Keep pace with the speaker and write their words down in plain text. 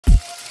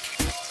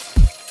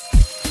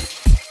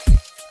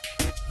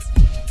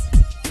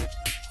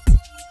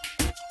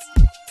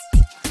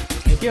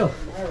Thank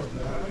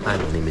you. Hi,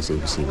 my name is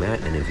ABC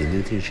Matt, and if you're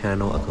new to the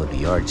channel, I go to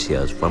yard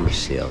sales, rummage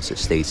sales,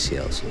 estate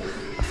sales.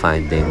 I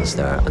find things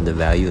that are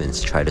undervalued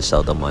and try to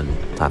sell them on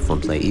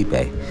platforms like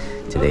eBay.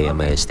 Today I'm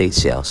at estate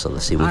sale, so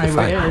let's see what we can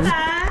find.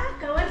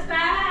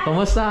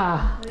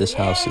 ¿Cómo This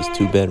house is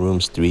 2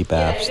 bedrooms, 3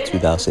 baths,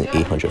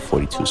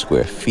 2,842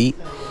 square feet.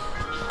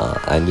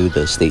 I knew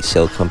the estate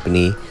sale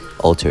company,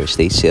 Alter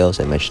Estate Sales.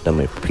 I mentioned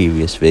them in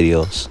previous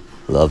videos.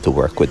 Love to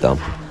work with them.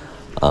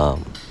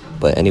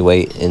 But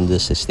anyway, in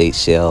this estate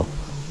sale,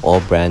 all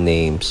brand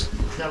names.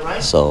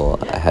 So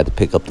I had to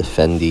pick up the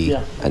Fendi.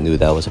 Yeah. I knew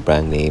that was a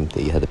brand name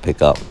that you had to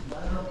pick up.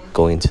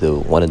 Going to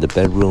one of the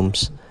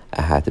bedrooms,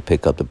 I had to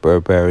pick up the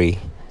Burberry.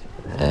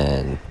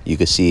 And you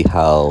can see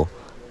how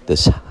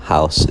this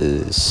house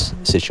is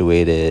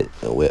situated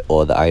with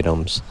all the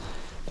items.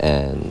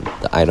 And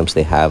the items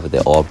they have,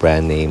 they're all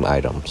brand name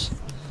items.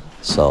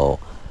 So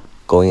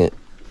going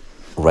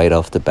right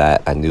off the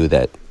bat, I knew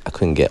that I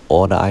couldn't get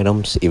all the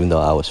items, even though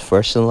I was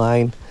first in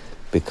line,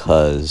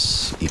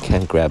 because you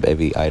can't grab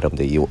every item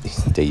that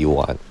you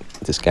want.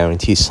 This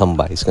guarantees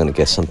somebody's gonna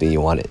get something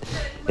you wanted.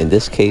 In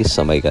this case,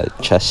 somebody got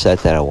a chess set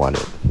that I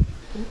wanted.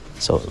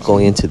 So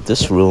going into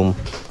this room,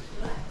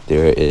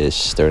 there is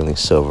sterling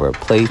silver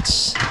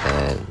plates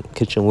and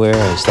kitchenware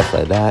and stuff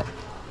like that.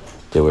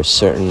 There were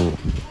certain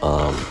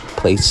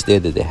plates there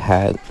that they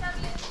had.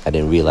 I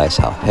didn't realize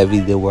how heavy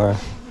they were.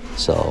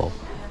 So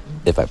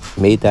if I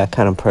made that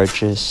kind of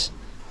purchase,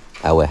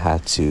 I would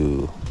have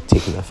to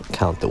take into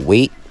account the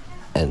weight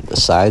and the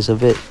size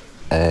of it.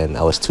 And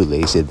I was too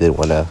lazy. I didn't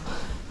want to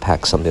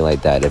pack something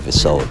like that if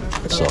it's sold.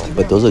 So,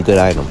 but those are good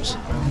items.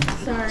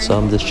 So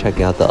I'm just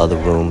checking out the other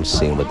rooms,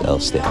 seeing what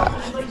else they have.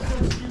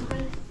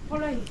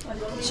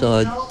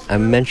 So I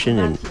mentioned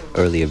in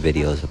earlier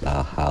videos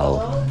about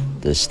how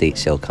the estate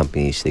sale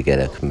companies, they get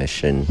a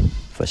commission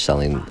for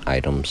selling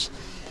items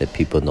that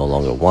people no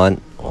longer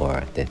want,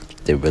 or that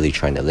they're really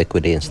trying to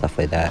liquidate and stuff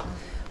like that.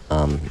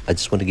 I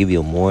just want to give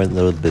you a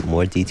little bit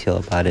more detail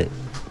about it.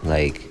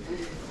 Like,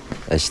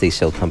 a estate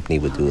sale company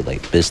would do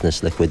like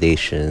business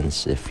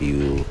liquidations. If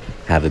you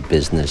have a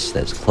business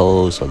that's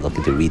closed or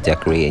looking to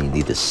redecorate and you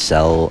need to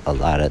sell a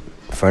lot of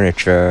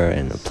furniture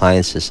and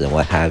appliances and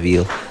what have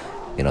you,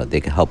 you know,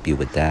 they can help you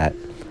with that.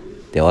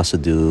 They also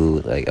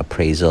do like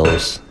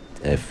appraisals.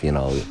 If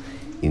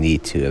you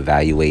need to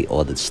evaluate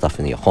all the stuff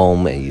in your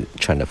home and you're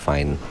trying to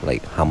find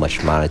like how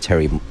much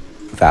monetary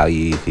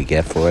value you could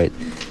get for it,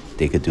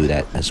 they could do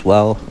that as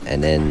well.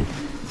 And then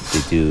they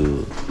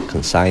do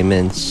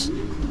consignments,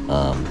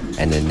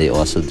 and then they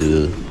also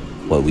do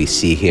what we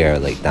see here,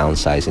 like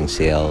downsizing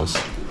sales,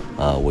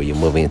 where you're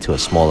moving into a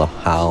smaller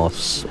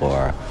house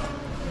or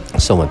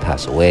someone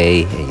passed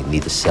away and you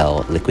need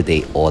to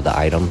liquidate all the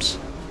items.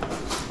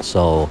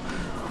 So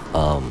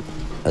a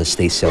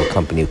estate sale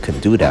company can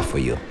do that for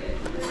you.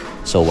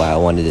 So what I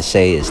wanted to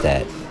say is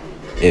that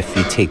if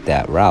you take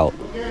that route,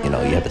 you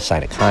have to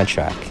sign a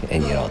contract,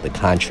 and the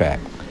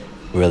contract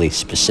really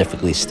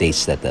specifically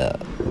states that the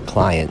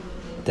client,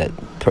 that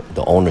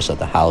the owners of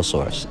the house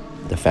or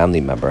the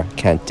family member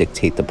can't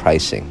dictate the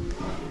pricing.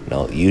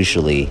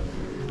 Usually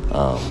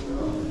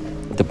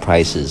the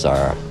prices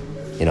are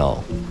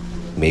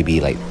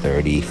maybe like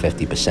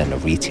 30-50%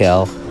 of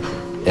retail,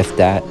 if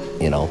that,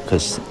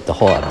 because the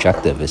whole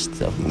objective is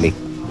to make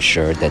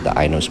sure that the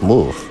items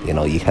move.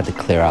 You have to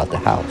clear out the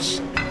house.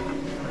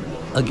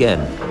 Again,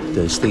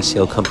 the estate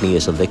sale company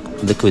is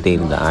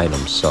liquidating the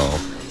items, so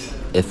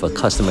if a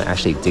customer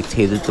actually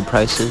dictated the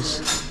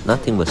prices,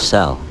 nothing would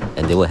sell,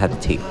 and they would have to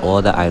take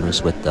all the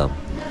items with them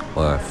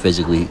or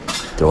physically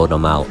throw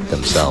them out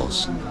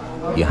themselves.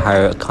 You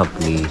hire a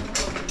company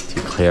to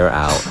clear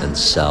out and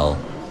sell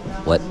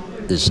what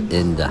is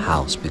in the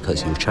house,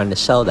 because you're trying to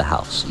sell the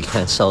house. You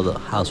can't sell the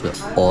house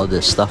with all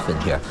this stuff in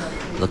here.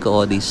 Look at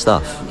all these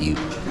stuff. You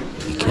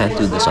can't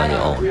do this on your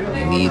own.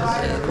 You need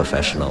a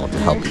professional to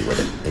help you with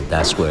it, and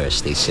that's where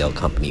estate sale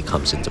company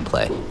comes into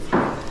play.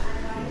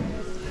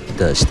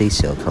 The estate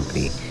sale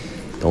company,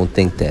 don't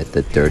think that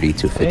the 30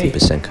 to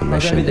 50%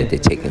 commission that they're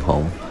taking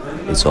home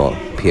is all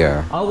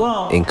pure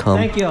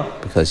income,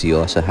 because you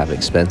also have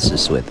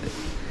expenses with it.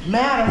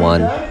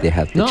 One, they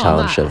have the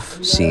challenge of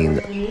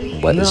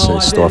seeing what is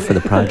in store for the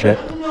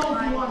project.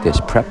 There's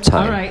prep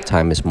time.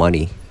 Time is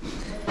money.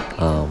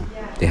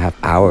 They have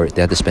hours.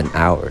 They have to spend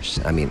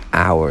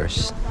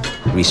hours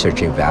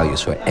researching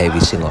values for every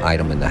single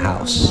item in the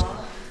house.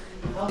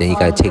 Then you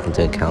got to take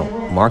into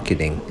account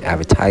marketing,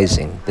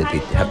 advertising that they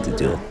have to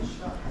do.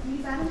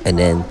 And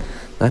then,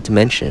 not to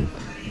mention,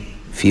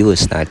 fuel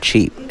is not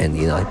cheap, and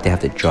they have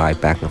to drive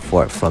back and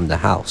forth from the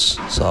house.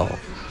 So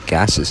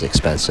gas is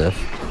expensive.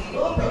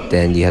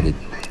 Then you have to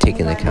take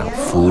into account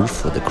food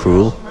for the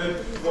crew,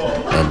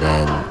 and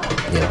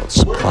then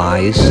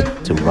supplies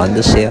to run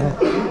the sale.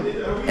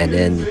 And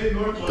then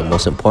the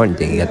most important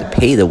thing, you have to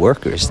pay the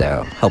workers that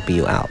are helping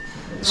you out.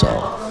 So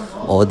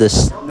all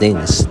this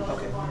things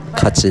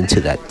cuts into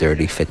that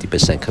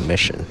 30-50%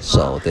 commission.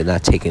 So they're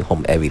not taking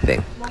home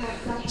everything.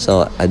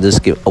 So I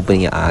just open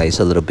your eyes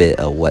a little bit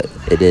of what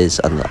it is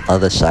on the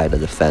other side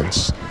of the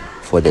fence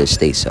for the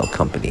estate sale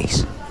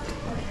companies.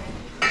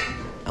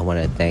 I want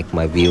to thank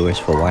my viewers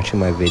for watching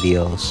my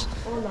videos.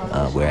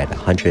 We're at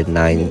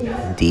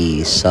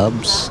 190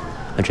 subs,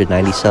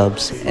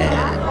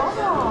 and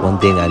one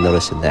thing I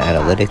noticed in the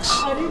analytics,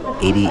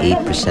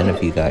 88%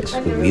 of you guys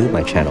who view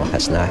my channel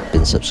has not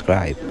been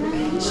subscribed.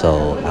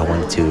 So I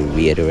wanted to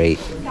reiterate,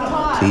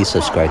 please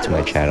subscribe to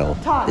my channel.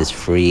 It's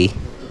free,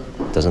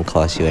 doesn't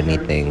cost you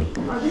anything,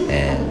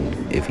 and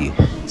if you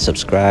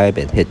subscribe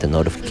and hit the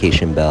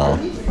notification bell,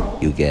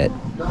 you get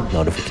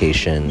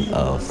notification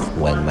of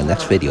when my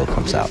next video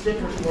comes out.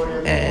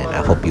 And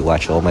I hope you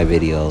watch all my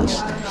videos.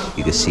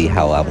 You can see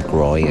how I'm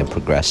growing and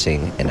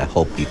progressing, and I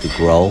hope you could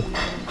grow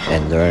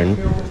and learn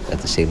at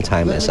the same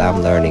time as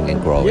I'm learning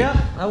and growing. Yeah,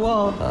 I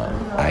will.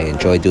 I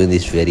enjoy doing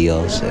these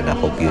videos, and I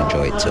hope you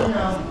enjoy it too.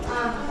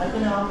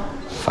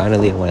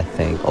 Finally, I want to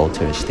thank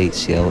Alter Estate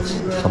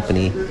Sales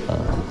Company.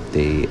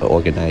 They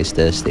organized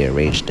this, they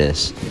arranged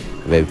this,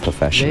 very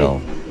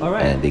professional,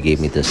 and they gave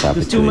me this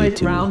opportunity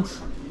to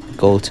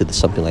go to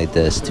something like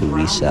this to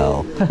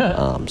resell,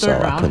 so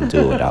I couldn't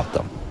do it without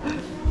them.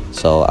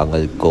 So I'm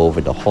going to go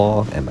over the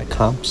haul and my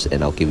comps,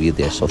 and I'll give you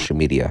their social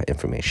media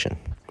information.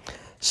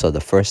 So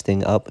the first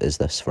thing up is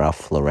the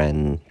Ralph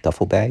Lauren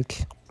duffel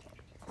bag.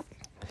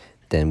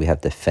 Then we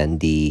have the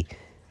Fendi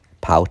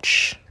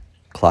pouch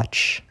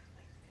clutch.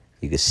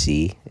 You can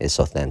see it's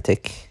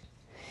authentic.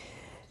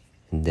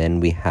 And then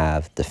we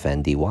have the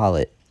Fendi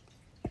wallet.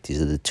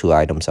 These are the two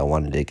items I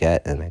wanted to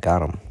get, and I got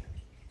them.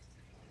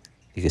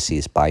 You can see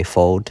it's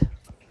bifold.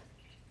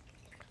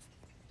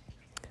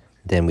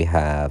 Then we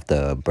have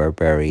the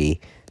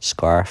Burberry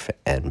scarf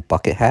and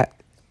bucket hat.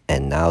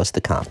 And now it's the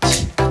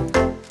comps.